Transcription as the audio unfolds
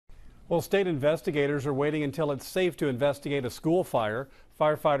Well, state investigators are waiting until it's safe to investigate a school fire.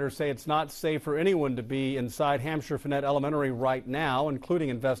 Firefighters say it's not safe for anyone to be inside Hamshire-Fannett Elementary right now, including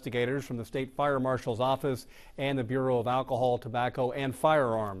investigators from the State Fire Marshal's office and the Bureau of Alcohol, Tobacco, and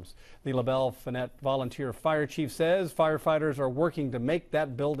Firearms. The Labelle-Fannett volunteer fire chief says firefighters are working to make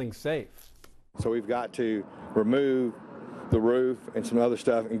that building safe. So we've got to remove the roof and some other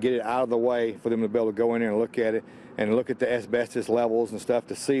stuff and get it out of the way for them to be able to go in there and look at it and look at the asbestos levels and stuff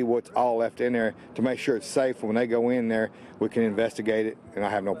to see what's all left in there to make sure it's safe. When they go in there, we can investigate it and I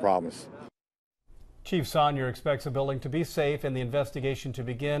have no problems. Chief Sonyer expects the building to be safe and the investigation to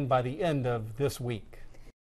begin by the end of this week.